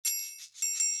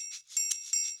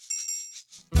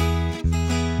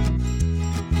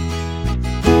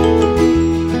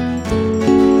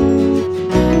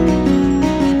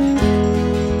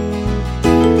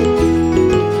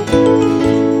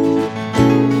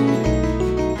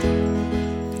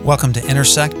Welcome to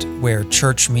Intersect, where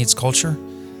church meets culture.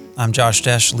 I'm Josh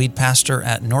Desch, lead pastor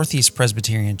at Northeast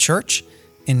Presbyterian Church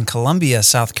in Columbia,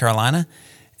 South Carolina,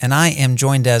 and I am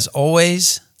joined as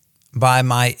always by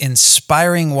my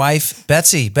inspiring wife,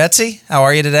 Betsy. Betsy, how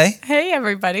are you today? Hey,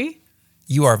 everybody.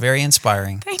 You are very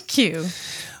inspiring. Thank you.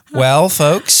 Well,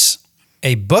 folks,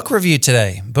 a book review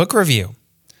today,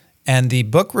 And the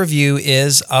book review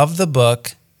is of the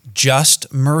book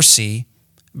Just Mercy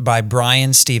by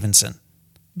Bryan Stevenson.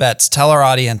 Bets, tell our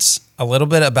audience a little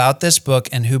bit about this book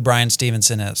and who Bryan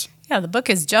Stevenson is. Yeah, the book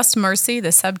is Just Mercy.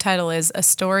 The subtitle is A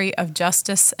Story of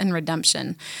Justice and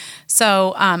Redemption.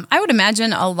 So I would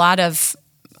imagine a lot of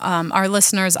our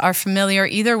listeners are familiar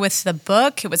either with the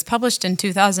book, it was published in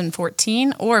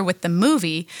 2014, or with the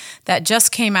movie that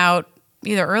just came out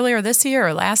either earlier this year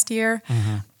or last year.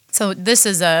 Mm-hmm. So this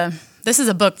is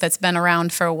a book that's been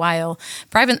around for a while.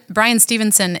 Bryan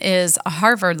Stevenson is a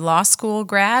Harvard Law School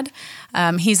grad.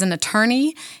 He's an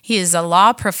attorney. He is a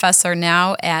law professor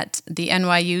now at the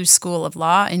NYU School of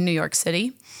Law in New York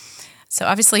City. So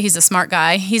obviously he's a smart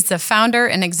guy. He's the founder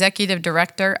and executive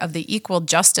director of the Equal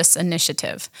Justice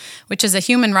Initiative, which is a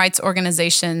human rights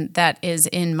organization that is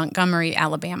in Montgomery,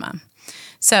 Alabama.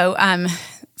 So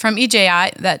from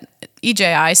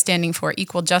EJI, standing for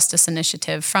Equal Justice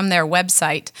Initiative, from their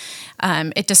website,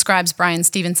 it describes Bryan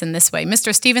Stevenson this way.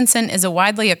 Mr. Stevenson is a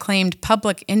widely acclaimed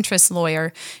public interest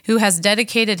lawyer who has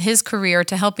dedicated his career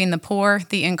to helping the poor,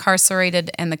 the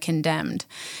incarcerated, and the condemned.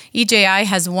 EJI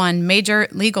has won major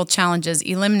legal challenges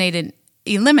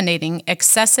eliminating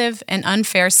excessive and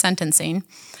unfair sentencing,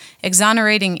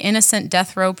 exonerating innocent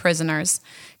death row prisoners,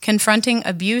 confronting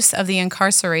abuse of the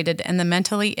incarcerated and the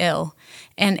mentally ill,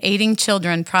 and aiding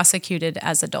children prosecuted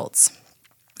as adults.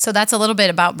 So that's a little bit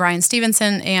about Bryan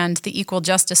Stevenson and the Equal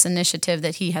Justice Initiative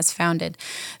that he has founded.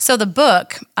 So the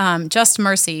book, Just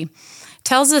Mercy,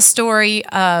 tells the story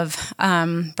of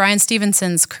Bryan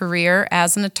Stevenson's career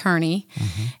as an attorney,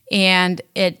 and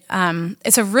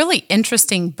it's a really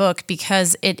interesting book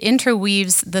because it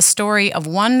interweaves the story of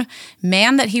one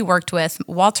man that he worked with,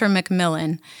 Walter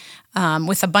McMillian,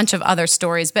 with a bunch of other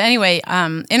stories. But anyway,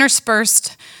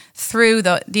 interspersed through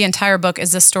the entire book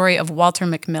is the story of Walter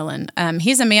McMillian.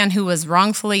 He's a man who was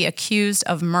wrongfully accused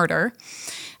of murder.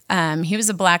 He was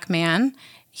a black man.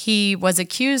 He was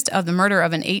accused of the murder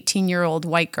of an 18-year-old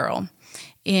white girl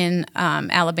in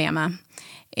Alabama.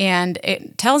 And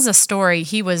it tells a story.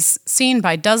 He was seen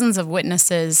by dozens of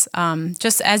witnesses.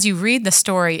 Just as you read the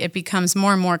story, it becomes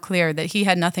more and more clear that he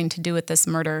had nothing to do with this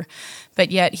murder.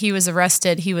 But yet he was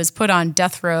arrested. He was put on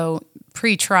death row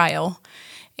pre-trial.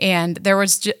 And there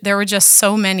were just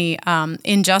so many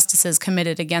injustices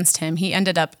committed against him. He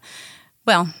ended up,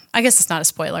 well, I guess it's not a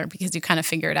spoiler because you kind of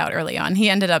figure it out early on. He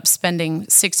ended up spending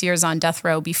 6 years on death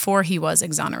row before he was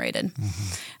exonerated.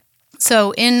 Mm-hmm.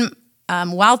 So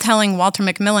while telling Walter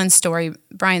McMillian's story,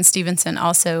 Bryan Stevenson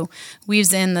also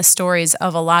weaves in the stories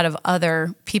of a lot of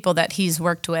other people that he's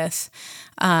worked with,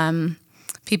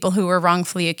 people who were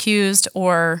wrongfully accused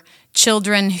or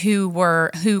children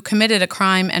who committed a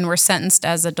crime and were sentenced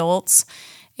as adults.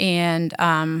 And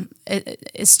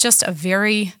it's just a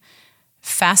very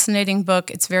fascinating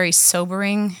book. It's very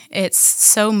sobering. It's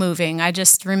so moving. I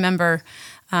just remember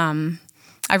I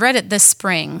read it this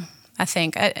spring. I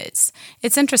think it's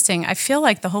interesting. I feel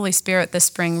like the Holy Spirit this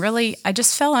spring really, I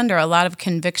just fell under a lot of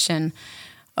conviction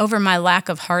over my lack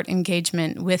of heart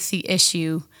engagement with the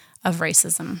issue of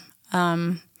racism.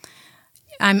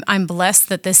 I'm blessed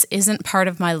that this isn't part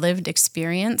of my lived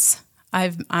experience.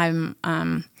 But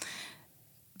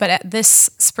at this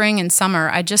spring and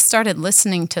summer, I just started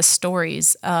listening to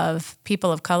stories of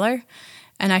people of color,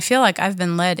 and I feel like I've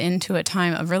been led into a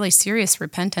time of really serious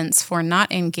repentance for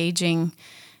not engaging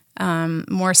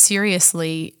more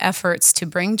seriously efforts to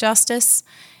bring justice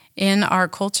in our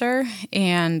culture.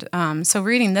 And so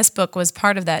reading this book was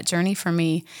part of that journey for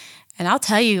me. And I'll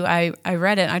tell you, I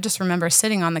read it, I just remember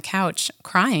sitting on the couch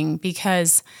crying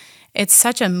because it's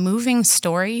such a moving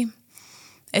story.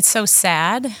 It's so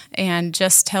sad and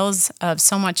just tells of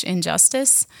so much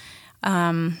injustice.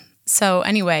 So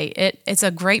anyway, it's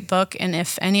a great book, and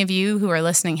if any of you who are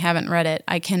listening haven't read it,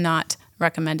 I cannot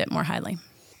recommend it more highly.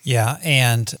 Yeah,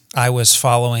 and I was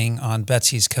following on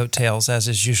Betsy's coattails, as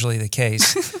is usually the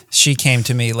case. She came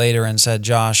to me later and said,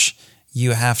 Josh,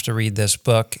 you have to read this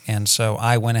book, and so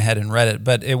I went ahead and read it.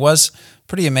 But it was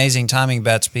pretty amazing timing,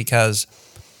 Bets, because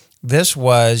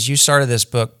you started this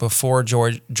book before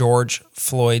George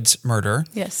Floyd's murder.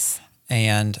 Yes.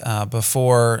 And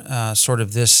before sort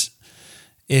of this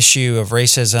issue of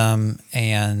racism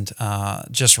and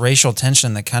just racial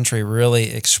tension in the country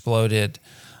really exploded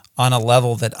on a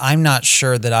level that I'm not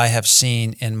sure that I have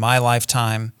seen in my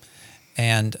lifetime.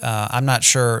 And I'm not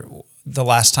sure the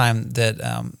last time that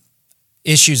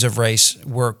issues of race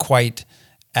were quite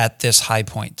at this high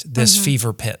point, this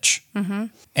fever pitch.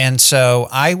 And so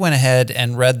I went ahead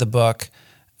and read the book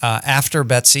after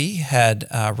Betsy had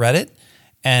read it.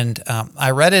 And I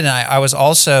read it, and I was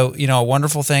also, a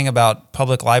wonderful thing about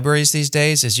public libraries these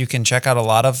days is you can check out a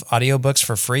lot of audiobooks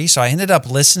for free. So I ended up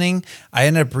listening. I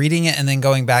ended up reading it and then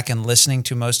going back and listening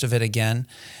to most of it again.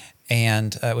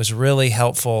 And it was really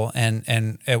helpful.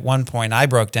 And at one point I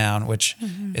broke down, which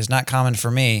is not common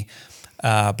for me,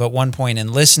 but one point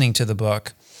in listening to the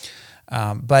book.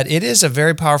 But it is a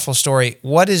very powerful story.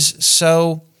 One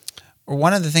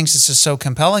of the things that's just so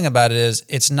compelling about it is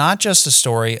it's not just a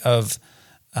story of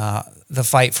the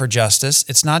fight for justice.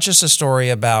 It's not just a story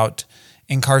about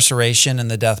incarceration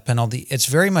and the death penalty. It's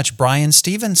very much Bryan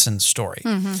Stevenson's story.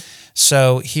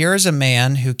 So here's a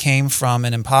man who came from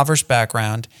an impoverished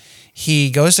background.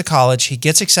 He goes to college. He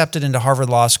gets accepted into Harvard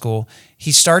Law School.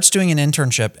 He starts doing an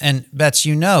internship. And Bets,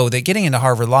 you know that getting into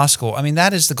Harvard Law School, I mean,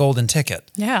 that is the golden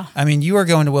ticket. Yeah. I mean, you are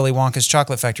going to Willy Wonka's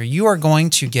chocolate factory. You are going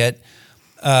to get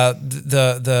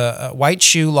the white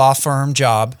shoe law firm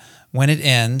job when it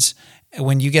ends.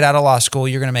 When you get out of law school,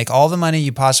 you're going to make all the money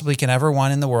you possibly can ever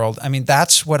want in the world. I mean,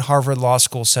 that's what Harvard Law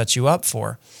School sets you up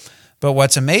for. But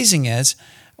what's amazing is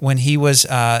when he was,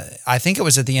 I think it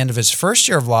was at the end of his first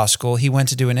year of law school, he went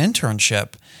to do an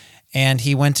internship. And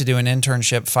he went to do an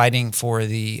internship fighting for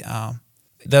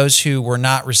those who were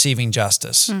not receiving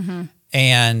justice.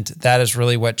 And that is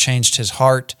really what changed his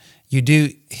heart.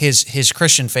 His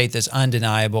Christian faith is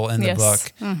undeniable in the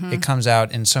book. It comes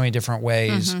out in so many different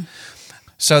ways.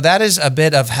 So that is a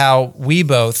bit of how we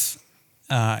both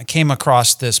came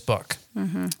across this book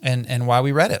and why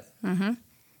we read it.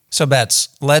 So Bets,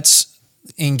 let's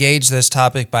engage this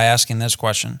topic by asking this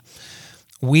question.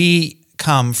 We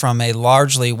come from a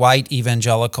largely white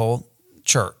evangelical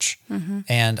church,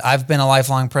 and I've been a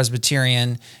lifelong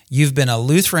Presbyterian. You've been a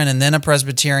Lutheran and then a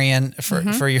Presbyterian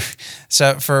for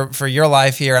your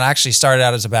life here. And I actually started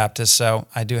out as a Baptist, so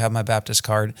I do have my Baptist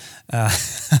card,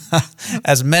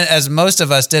 as most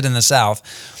of us did in the South.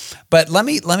 But let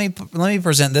me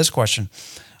present this question: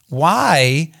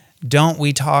 why don't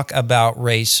we talk about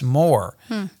race more?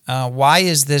 Why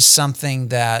is this something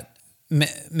that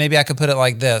maybe I could put it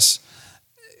like this?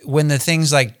 When the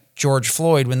things like George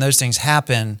Floyd, when those things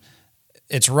happen,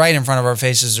 it's right in front of our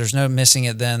faces. There's no missing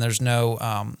it then. There's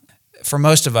no, for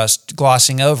most of us,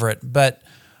 glossing over it. But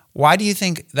why do you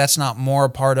think that's not more a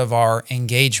part of our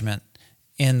engagement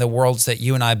in the worlds that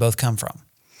you and I both come from?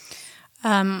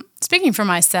 Speaking for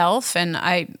myself, and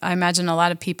I imagine a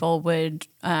lot of people would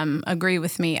agree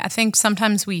with me, I think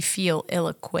sometimes we feel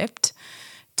ill-equipped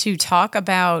to talk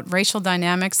about racial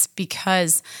dynamics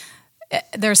because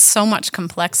there's so much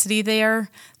complexity there.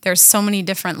 There's so many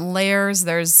different layers.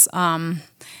 There's,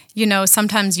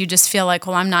 sometimes you just feel like,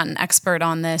 well, I'm not an expert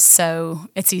on this, so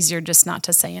it's easier just not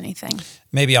to say anything.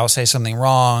 Maybe I'll say something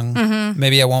wrong.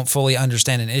 Maybe I won't fully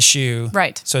understand an issue.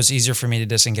 Right. So it's easier for me to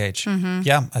disengage.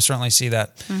 Yeah, I certainly see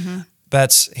that.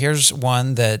 Bets, here's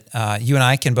one that you and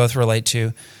I can both relate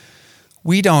to.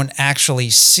 We don't actually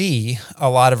see a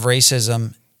lot of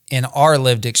racism in our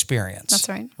lived experience. That's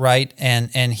right. Right?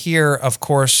 And here, of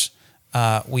course,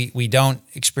 we don't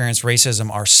experience racism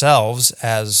ourselves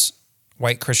as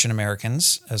white Christian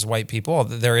Americans, as white people.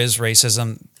 There is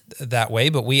racism that way,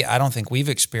 but I don't think we've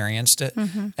experienced it.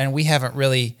 And we haven't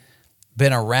really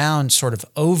been around sort of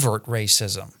overt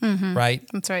racism, right?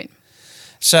 That's right.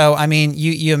 So, I mean,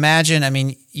 you imagine,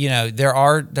 there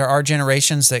are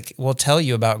generations that will tell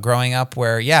you about growing up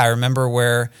where, I remember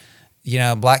where,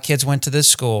 black kids went to this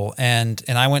school and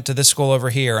I went to this school over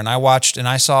here and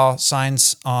I saw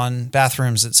signs on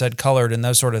bathrooms that said colored and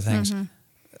those sort of things.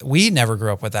 We never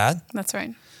grew up with that. That's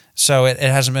right. So it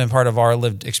hasn't been part of our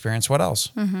lived experience. What else?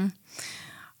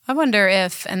 I wonder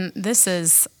if, and this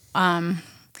is, even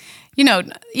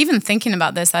thinking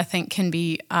about this, I think can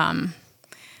be,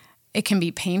 it can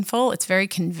be painful. It's very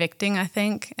convicting, I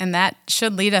think, and that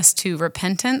should lead us to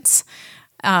repentance.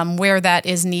 Where that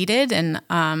is needed, and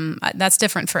that's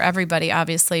different for everybody,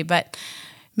 obviously, but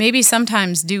maybe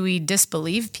sometimes do we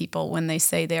disbelieve people when they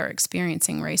say they're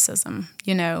experiencing racism?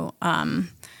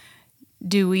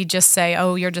 Do we just say,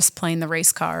 oh, you're just playing the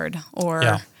race card?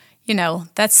 Or,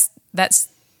 that's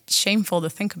shameful to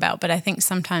think about, but I think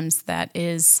sometimes that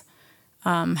is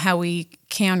how we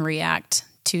can react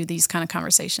to these kind of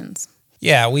conversations.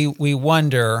 Yeah, we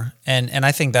wonder, and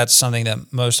I think that's something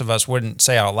that most of us wouldn't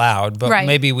say out loud, but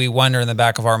maybe we wonder in the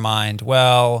back of our mind,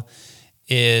 well,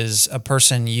 is a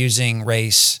person using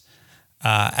race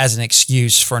as an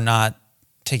excuse for not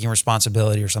taking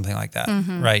responsibility or something like that,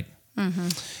 right?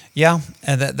 Yeah,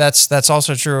 and that's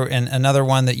also true. And another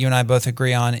one that you and I both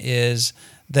agree on is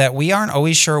that we aren't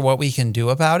always sure what we can do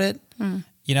about it.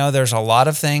 You know, there's a lot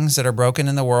of things that are broken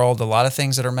in the world, a lot of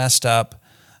things that are messed up.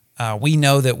 We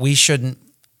know that we shouldn't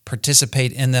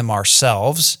participate in them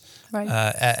ourselves, right.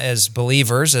 As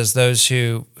believers, as those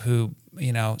who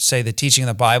you know say the teaching of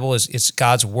the Bible it's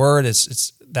God's word.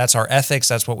 That's our ethics.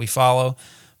 That's what we follow.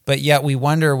 But yet we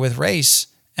wonder with race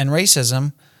and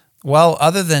racism. Well,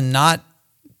 other than not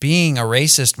being a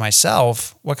racist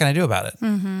myself, what can I do about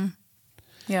it?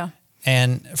 Yeah.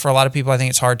 And for a lot of people, I think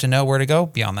it's hard to know where to go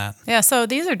beyond that. Yeah. So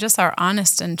these are just our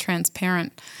honest and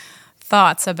transparent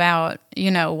thoughts about,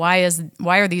 you know, why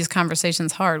are these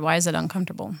conversations hard? Why is it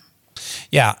uncomfortable?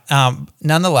 Yeah.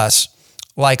 Nonetheless,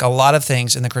 like a lot of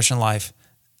things in the Christian life,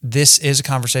 this is a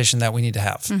conversation that we need to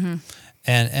have.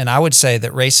 And I would say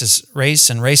that race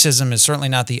and racism is certainly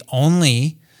not the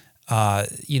only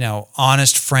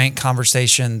honest, frank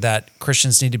conversation that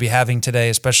Christians need to be having today,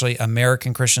 especially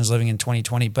American Christians living in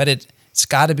 2020. But it's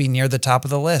got to be near the top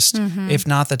of the list, if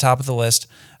not the top of the list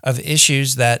of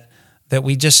issues that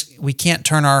we can't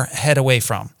turn our head away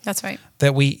from. That's right.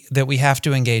 That we have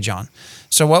to engage on.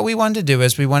 So what we wanted to do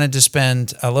is we wanted to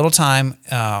spend a little time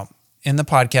in the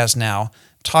podcast now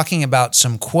talking about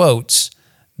some quotes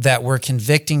that were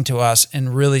convicting to us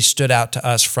and really stood out to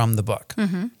us from the book.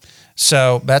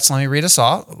 So, Bets, let me read us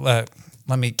off.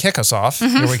 Let me kick us off.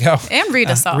 Here we go. And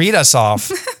read us off. Read us off.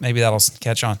 Maybe that'll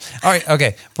catch on. All right,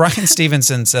 okay. Brian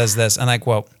Stevenson says this, and I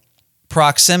quote,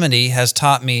 "Proximity has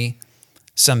taught me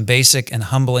some basic and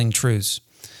humbling truths,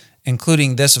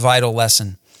 including this vital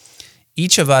lesson.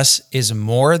 Each of us is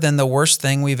more than the worst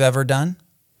thing we've ever done.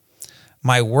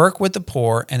 My work with the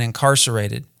poor and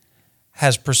incarcerated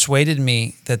has persuaded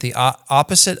me that the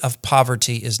opposite of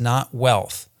poverty is not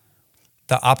wealth.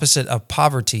 The opposite of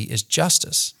poverty is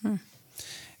justice."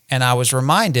 And I was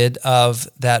reminded of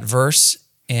that verse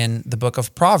in the book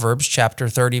of Proverbs, chapter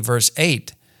 30, verse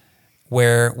 8,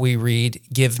 where we read,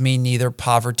 "Give me neither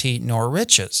poverty nor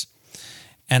riches."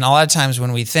 And a lot of times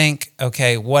when we think,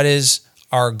 okay, what is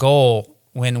our goal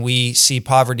when we see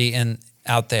poverty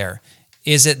out there?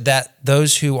 Is it that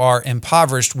those who are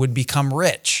impoverished would become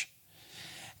rich?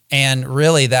 And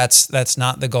really, that's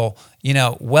not the goal. You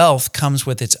know, wealth comes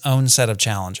with its own set of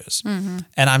challenges. And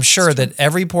I'm sure that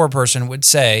every poor person would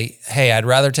say, hey, I'd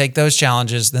rather take those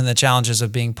challenges than the challenges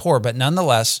of being poor. But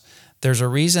nonetheless, there's a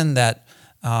reason that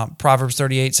Proverbs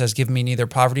 38 says, "Give me neither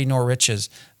poverty nor riches."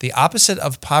 The opposite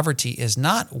of poverty is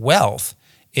not wealth.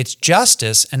 It's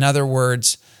justice. In other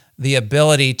words, the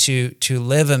ability to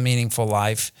live a meaningful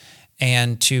life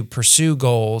and to pursue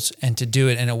goals and to do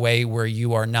it in a way where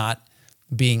you are not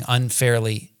being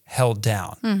unfairly held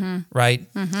down, right?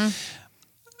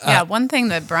 Yeah, one thing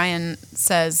that Brian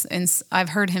says, and I've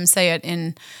heard him say it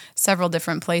in several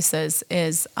different places,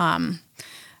 is, and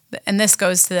this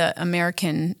goes to the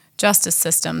American justice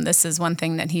system, this is one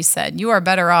thing that he said, "You are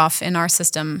better off in our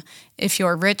system if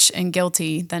you're rich and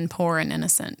guilty than poor and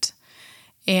innocent."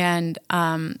 And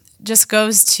just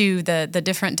goes to the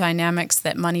different dynamics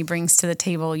that money brings to the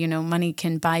table. You know, money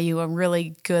can buy you a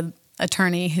really good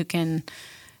attorney who can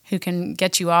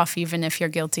get you off even if you're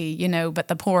guilty, you know, but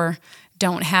the poor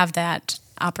don't have that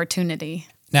opportunity.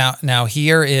 Now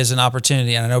here is an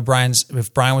opportunity, and I know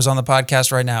if Brian was on the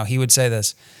podcast right now, he would say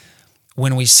this.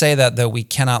 When we say that, though, we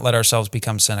cannot let ourselves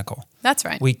become cynical. That's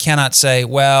right. We cannot say,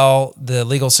 well, the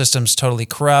legal system's totally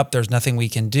corrupt, there's nothing we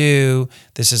can do,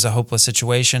 this is a hopeless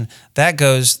situation. That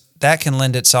can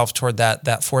lend itself toward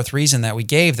that fourth reason that we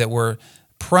gave, that we're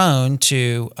prone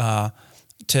to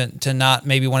not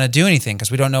maybe want to do anything because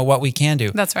we don't know what we can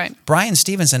do. That's right. Brian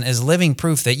Stevenson is living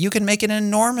proof that you can make an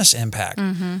enormous impact.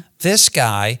 This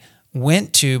guy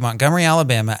went to Montgomery,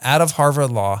 Alabama, out of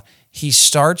Harvard Law. He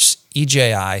starts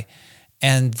EJI,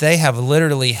 and they have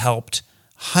literally helped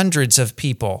hundreds of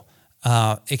people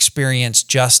experience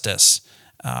justice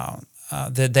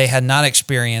that they had not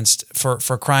experienced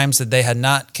for crimes that they had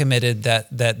not committed,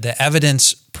 that the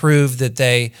evidence proved that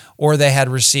they had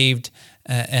received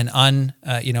an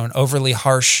overly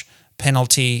harsh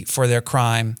penalty for their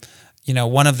crime. You know,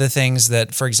 one of the things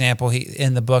that, for example,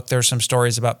 in the book, there's some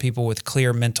stories about people with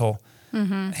clear mental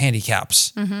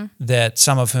handicaps, that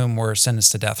some of whom were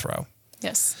sentenced to death row.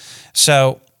 Yes.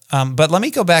 So, but let me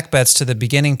go back, Bets, to the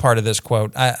beginning part of this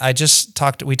quote.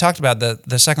 We talked about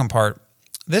the second part.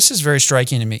 This is very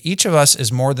striking to me. Each of us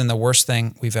is more than the worst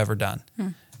thing we've ever done.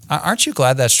 Aren't you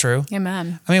glad that's true?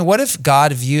 Amen. I mean, what if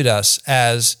God viewed us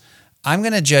as, I'm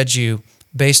going to judge you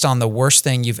based on the worst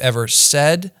thing you've ever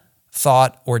said,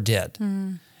 thought, or did.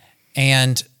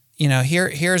 And,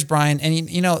 here's Brian, and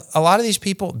a lot of these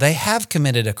people, they have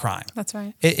committed a crime. That's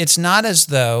right. It's not as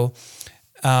though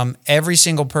every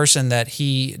single person that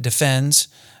he defends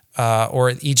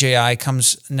or EJI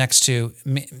comes next to,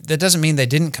 that doesn't mean they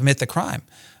didn't commit the crime,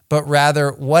 but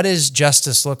rather, what does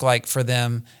justice look like for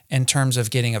them in terms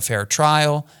of getting a fair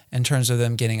trial, in terms of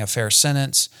them getting a fair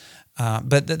sentence?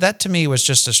 But that to me was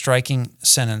just a striking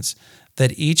sentence,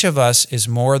 that each of us is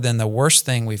more than the worst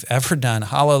thing we've ever done.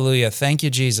 Hallelujah. Thank you,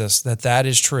 Jesus, that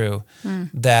is true,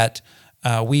 that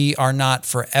we are not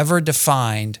forever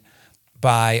defined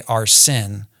by our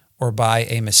sin or by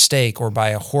a mistake or by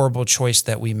a horrible choice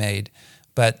that we made.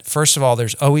 But first of all,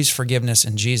 there's always forgiveness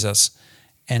in Jesus.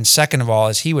 And second of all,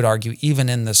 as he would argue, even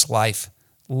in this life,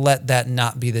 let that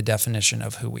not be the definition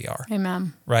of who we are.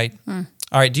 Amen. Right? All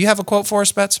right. Do you have a quote for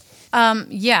us, Bets?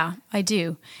 Yeah, I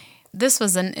do. This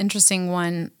was an interesting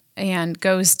one and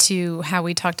goes to how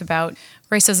we talked about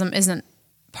racism isn't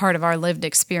part of our lived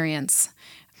experience.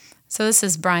 So this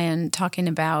is Brian talking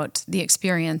about the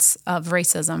experience of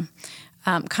racism.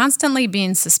 Constantly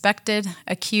being suspected,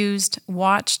 accused,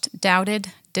 watched,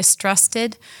 doubted,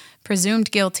 distrusted,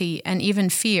 presumed guilty, and even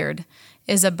feared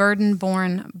is a burden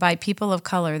borne by people of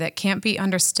color that can't be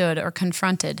understood or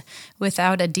confronted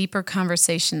without a deeper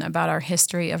conversation about our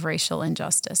history of racial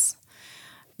injustice.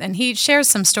 And he shares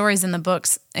some stories in the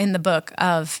book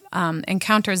of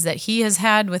encounters that he has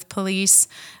had with police,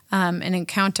 an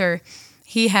encounter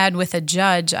he had with a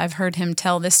judge. I've heard him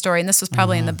tell this story, and this was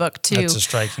probably in the book too. That's a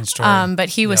striking story. But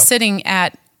he was sitting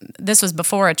this was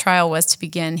before a trial was to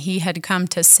begin. He had come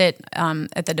to sit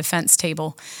at the defense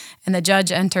table, and the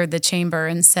judge entered the chamber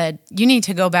and said, "You need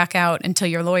to go back out until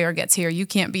your lawyer gets here. You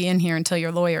can't be in here until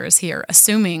your lawyer is here,"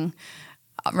 assuming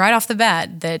right off the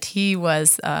bat that he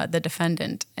was the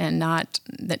defendant and not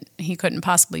that he couldn't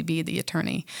possibly be the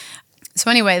attorney. So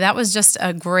anyway, that was just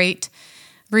a great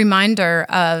reminder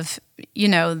of,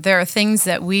 there are things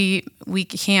that we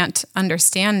can't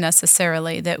understand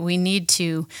necessarily that we need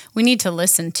to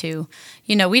listen to.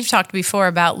 We've talked before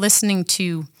about listening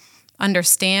to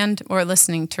understand or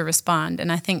listening to respond,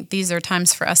 and I think these are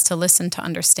times for us to listen to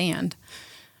understand.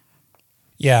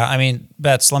 Yeah, I mean,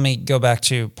 Bets, let me go back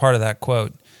to part of that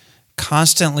quote.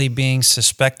 Constantly being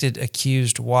suspected,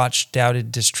 accused, watched,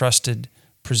 doubted, distrusted,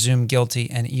 presumed guilty,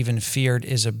 and even feared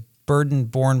is a burden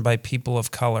borne by people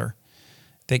of color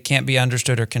that can't be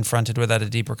understood or confronted without a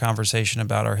deeper conversation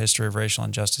about our history of racial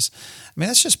injustice. I mean,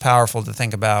 that's just powerful to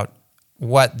think about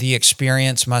what the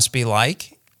experience must be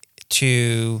like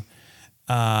to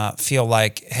feel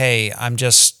like, hey, I'm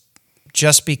just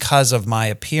because of my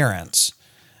appearance,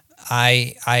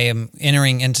 I am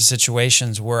entering into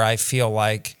situations where I feel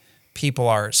like people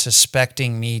are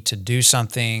suspecting me to do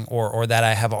something or that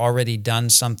I have already done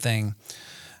something.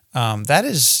 That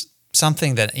is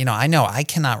something that, I know I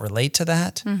cannot relate to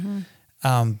that.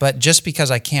 Mm-hmm. But just because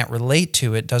I can't relate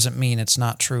to it doesn't mean it's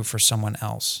not true for someone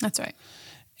else. That's right.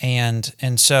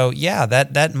 And so, yeah,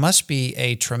 that must be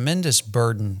a tremendous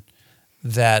burden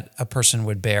that a person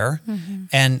would bear. Mm-hmm.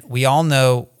 And we all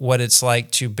know what it's like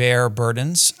to bear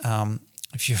burdens.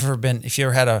 If you've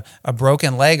ever had a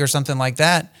broken leg or something like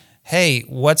that, hey,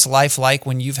 what's life like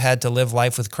when you've had to live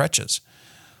life with crutches?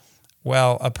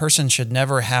 Well, a person should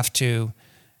never have to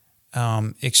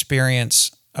experience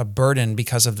a burden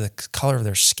because of the color of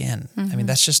their skin. Mm-hmm. I mean,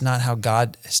 that's just not how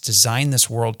God has designed this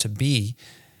world to be.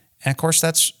 And of course,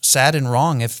 that's sad and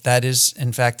wrong if that is,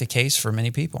 in fact, the case for many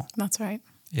people. That's right.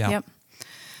 Yeah. Yep.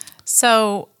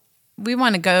 So we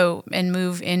want to go and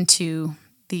move into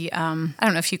the, I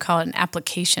don't know if you call it an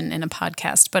application in a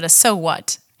podcast, but a so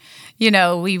what?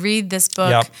 We read this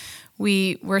book. Yep.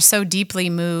 We're so deeply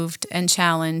moved and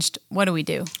challenged. What do we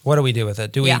do? What do we do with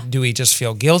it? Do we just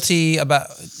feel guilty about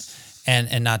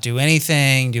and not do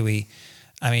anything? Do we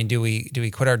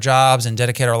quit our jobs and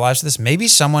dedicate our lives to this? Maybe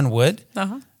someone would.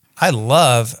 Uh-huh. I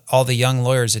love all the young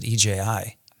lawyers at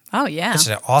EJI. Oh yeah, it's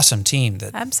an awesome team.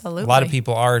 That absolutely. A lot of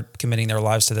people are committing their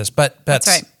lives to this. But that's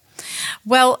right.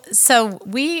 Well, so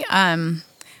we a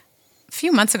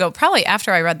few months ago, probably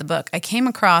after I read the book, I came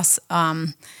across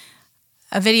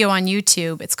a video on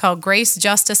YouTube. It's called Grace,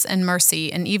 Justice, and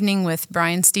Mercy, an evening with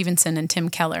Brian Stevenson and Tim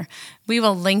Keller. We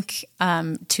will link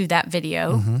to that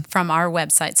video from our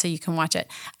website so you can watch it.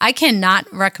 I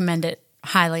cannot recommend it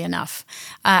highly enough.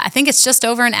 I think it's just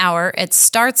over an hour. It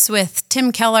starts with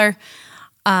Tim Keller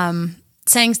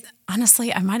saying,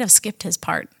 honestly, I might have skipped his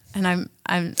part. And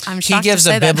I'm shocked he gives to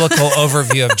say a biblical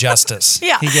overview of justice.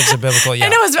 Yeah, he gives a biblical. Yeah,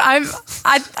 and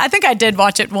I think I did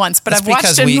watch it once, but I've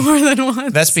watched it more than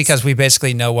once. That's because we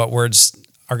basically know what words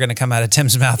are going to come out of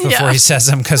Tim's mouth before he says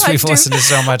them because we've listened to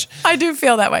so much. I do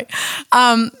feel that way.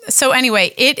 So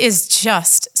anyway, it is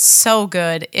just so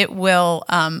good. It will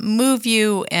move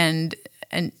you and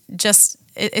just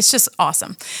it's just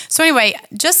awesome. So anyway,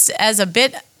 just as a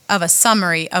bit of a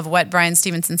summary of what Bryan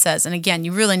Stevenson says, and again,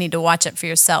 you really need to watch it for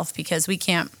yourself because we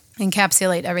can't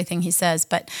encapsulate everything he says,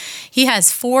 but he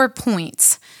has 4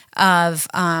 points of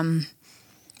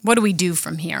what do we do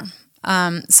from here.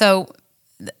 So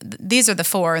these are the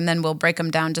 4, and then we'll break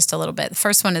them down just a little bit. The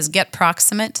first one is get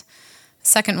proximate.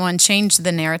 Second one, change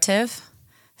the narrative.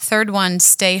 Third one,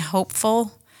 stay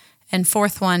hopeful. And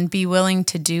fourth one, be willing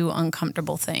to do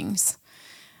uncomfortable things.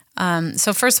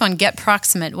 So first one, get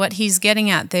proximate. What he's getting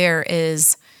at there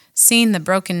is seeing the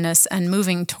brokenness and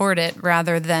moving toward it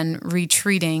rather than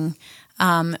retreating.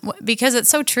 Because it's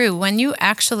so true. When you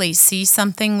actually see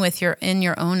something in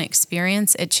your own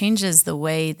experience, it changes the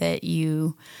way that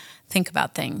you think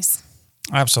about things.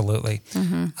 Absolutely.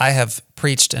 Mm-hmm. I have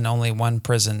preached in only one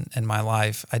prison in my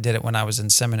life. I did it when I was in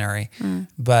seminary.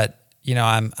 But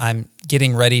I'm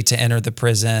getting ready to enter the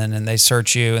prison, and they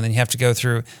search you, and then you have to go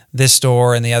through this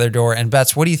door and the other door. And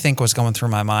Bets, what do you think was going through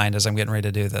my mind as I'm getting ready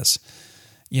to do this?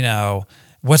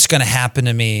 What's going to happen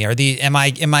to me? Am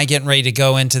I getting ready to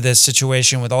go into this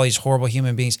situation with all these horrible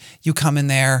human beings? You come in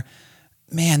there,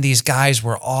 man, these guys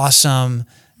were awesome.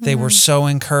 They were so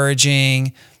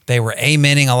encouraging. They were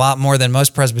amening a lot more than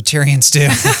most Presbyterians do.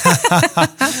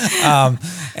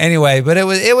 Anyway, but it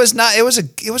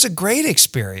was a great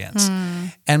experience.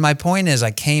 And my point is,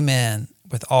 I came in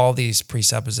with all these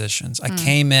presuppositions. I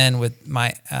came in with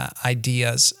my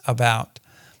ideas about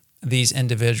these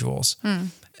individuals.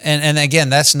 And again,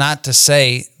 that's not to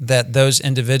say that those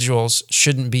individuals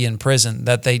shouldn't be in prison,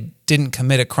 that they didn't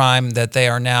commit a crime that they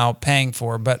are now paying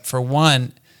for. But for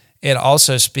one, it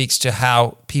also speaks to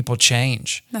how people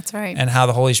change. That's right. And how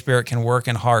the Holy Spirit can work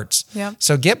in hearts. Yep.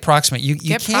 So get proximate. You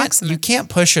can't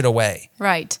push it away.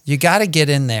 Right. You got to get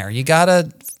in there. You got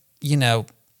to,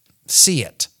 see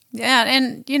it. Yeah,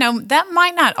 and that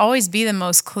might not always be the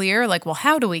most clear, like, well,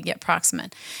 how do we get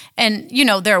proximate? And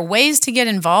there are ways to get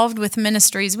involved with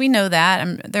ministries. We know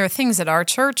that. There are things that our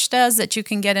church does that you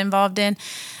can get involved in.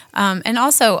 And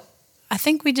also, I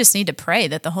think we just need to pray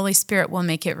that the Holy Spirit will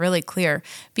make it really clear,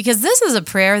 because this is a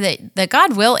prayer that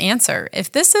God will answer.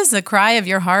 If this is the cry of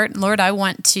your heart, Lord, I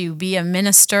want to be a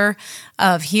minister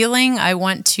of healing. I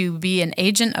want to be an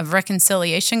agent of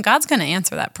reconciliation. God's going to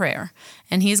answer that prayer,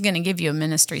 and He's going to give you a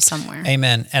ministry somewhere.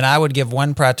 Amen. And I would give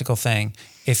one practical thing.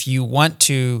 If you want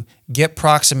to get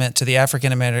proximate to the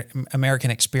African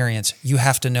American experience, you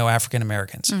have to know African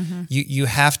Americans. Mm-hmm. You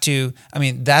have to,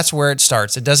 that's where it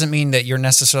starts. It doesn't mean that you're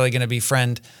necessarily going to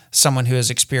befriend someone who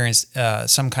has experienced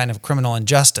some kind of criminal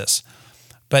injustice,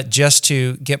 but just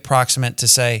to get proximate to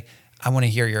say, I want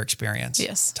to hear your experience.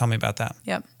 Yes. Tell me about that.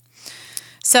 Yep.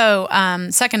 So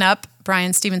second up,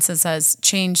 Bryan Stevenson says,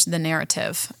 change the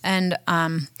narrative. And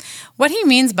what he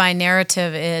means by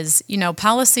narrative is,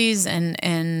 policies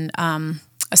and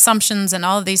assumptions and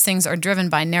all of these things are driven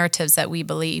by narratives that we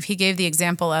believe. He gave the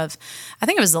example of, I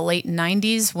think it was the late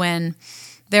 90s, when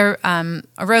there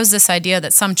arose this idea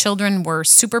that some children were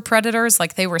super predators,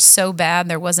 like they were so bad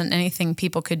there wasn't anything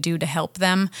people could do to help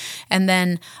them. And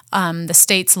then the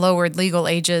states lowered legal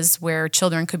ages where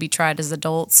children could be tried as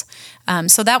adults.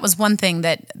 So that was one thing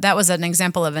that was an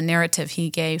example of a narrative he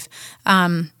gave.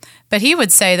 But he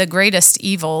would say the greatest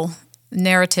evil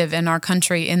narrative in our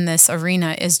country in this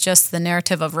arena is just the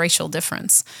narrative of racial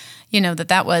difference.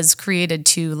 That was created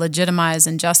to legitimize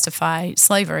and justify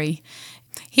slavery.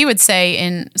 He would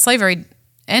say slavery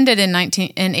ended in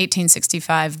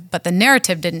 1865, but the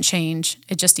narrative didn't change;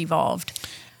 it just evolved.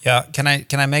 Yeah, can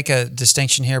I make a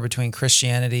distinction here between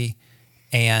Christianity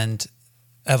and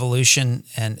evolution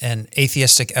and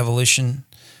atheistic evolution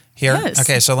here? Yes.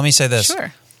 Okay, so let me say this.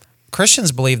 Sure.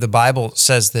 Christians believe the Bible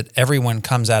says that everyone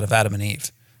comes out of Adam and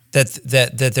Eve,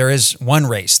 that there is one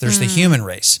race, there's the human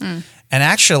race, and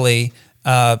actually.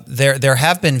 There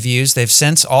have been views, they've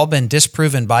since all been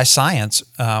disproven by science,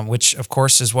 which of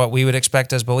course is what we would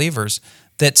expect as believers,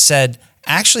 that said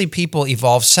actually people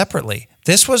evolve separately.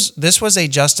 This was a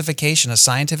justification, a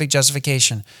scientific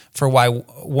justification for why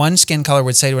one skin color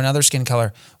would say to another skin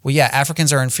color, well, yeah,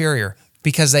 Africans are inferior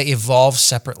because they evolve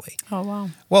separately. Oh, wow.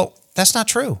 Well, that's not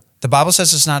true. The Bible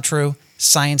says it's not true.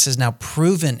 Science has now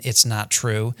proven it's not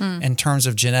true in terms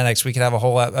of genetics. We could have a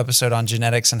whole episode on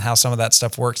genetics and how some of that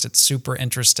stuff works. It's super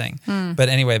interesting. But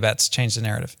anyway, Bets, change the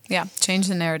narrative. Yeah, change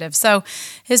the narrative. So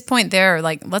his point there,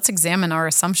 let's examine our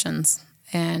assumptions.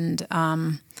 And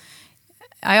one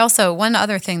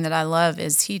other thing that I love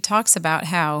is he talks about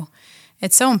how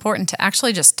it's so important to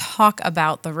actually just talk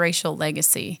about the racial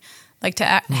legacy, to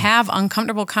have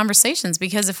uncomfortable conversations,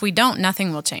 because if we don't,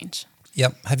 nothing will change.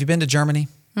 Yep. Have you been to Germany?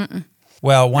 Mm-mm.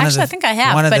 Well, I think I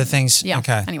have. One of but the things. Yeah.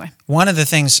 Okay. Anyway. One of the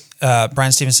things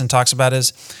Brian Stevenson talks about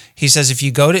is he says if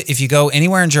you go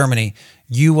anywhere in Germany,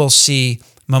 you will see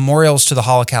memorials to the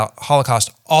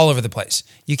Holocaust all over the place.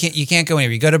 You can't go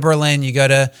anywhere. You go to Berlin, you go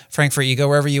to Frankfurt, you go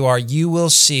wherever you are, you will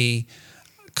see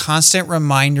constant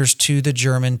reminders to the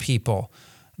German people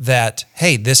that,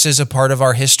 hey, this is a part of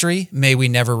our history. May we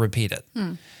never repeat it.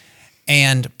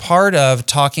 And part of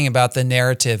talking about the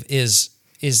narrative is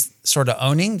sort of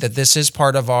owning that this is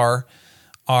part of our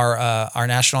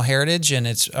national heritage, and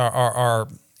it's our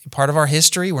part of our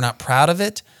history. We're not proud of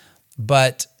it,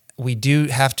 but we do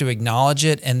have to acknowledge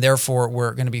it, and therefore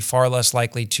we're going to be far less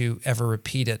likely to ever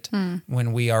repeat it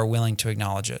when we are willing to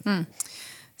acknowledge it.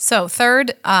 So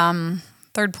third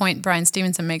point Brian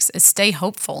Stevenson makes is stay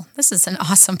hopeful. This is an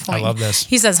awesome point. I love this.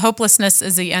 He says hopelessness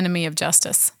is the enemy of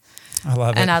justice. I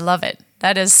love it. And I love it.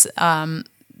 That is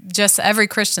just every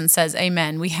Christian says,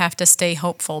 amen. We have to stay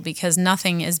hopeful because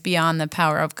nothing is beyond the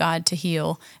power of God to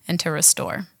heal and to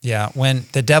restore. Yeah. When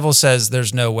the devil says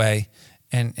there's no way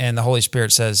and the Holy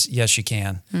Spirit says, yes, you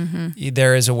can.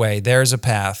 There is a way. There is a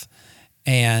path.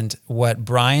 And what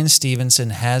Brian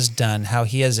Stevenson has done, how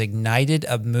he has ignited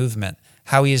a movement,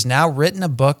 how he has now written a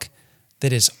book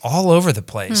that is all over the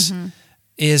place,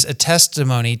 is a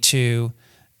testimony to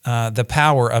the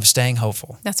power of staying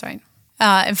hopeful. That's right.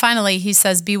 And finally, he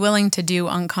says, be willing to do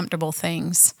uncomfortable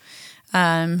things.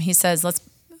 He says, let's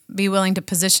be willing to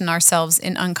position ourselves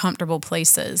in uncomfortable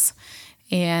places.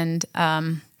 And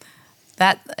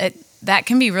that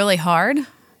can be really hard,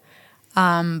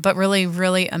 but really,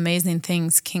 really amazing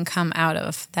things can come out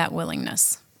of that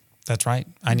willingness. That's right.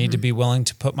 I need to be willing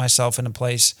to put myself in a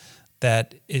place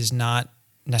that is not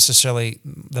necessarily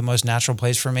the most natural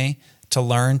place for me, to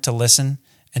learn, to listen,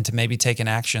 and to maybe take an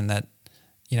action that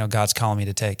God's calling me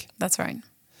to take. That's right.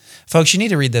 Folks, you need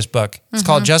to read this book. It's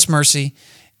called Just Mercy.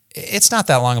 It's not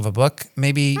that long of a book.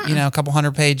 Maybe, a couple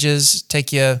hundred pages,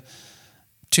 take you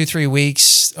 2-3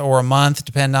 weeks or a month,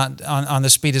 depending on the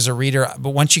speed as a reader.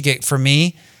 But once you get, for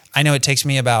me, I know it takes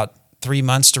me about 3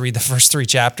 months to read the first 3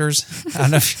 chapters. I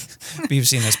don't know if you've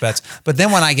seen this, Bets. But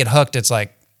then when I get hooked, it's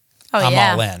like, I'm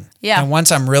all in. Yeah. And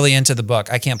once I'm really into the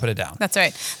book, I can't put it down. That's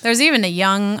right. There's even a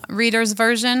young reader's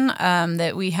version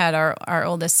that we had our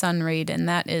oldest son read, and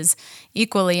that is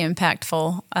equally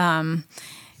impactful.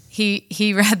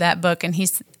 He read that book, and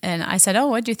I said, "Oh,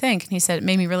 what'd you think?" And he said, "It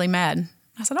made me really mad."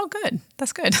 I said, "Oh, good.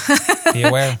 That's good." Be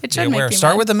aware. It Be aware.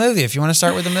 Start with the movie if you want to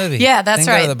start with the movie. Yeah, that's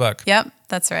then right. Go to the book. Yep,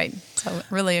 that's right. So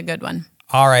really a good one.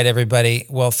 All right, everybody.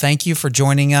 Well, thank you for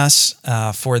joining us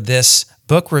for this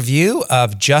book review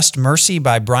of Just Mercy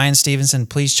by Brian Stevenson.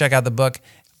 Please check out the book.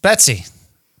 Betsy,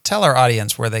 tell our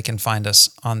audience where they can find us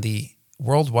on the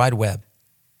World Wide Web.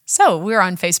 So we're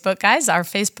on Facebook, guys. Our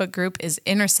Facebook group is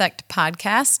Intersect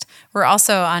Podcast. We're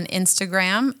also on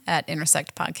Instagram at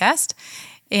Intersect Podcast.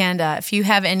 And if you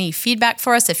have any feedback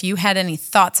for us, if you had any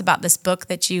thoughts about this book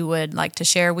that you would like to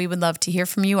share, we would love to hear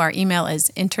from you. Our email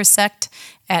is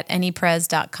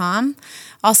intersect@anypres.com.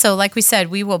 Also, like we said,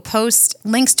 we will post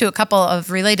links to a couple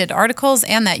of related articles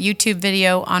and that YouTube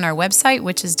video on our website,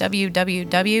 which is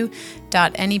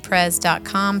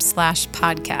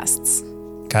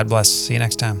www.anypres.com/podcasts. God bless. See you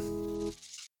next time.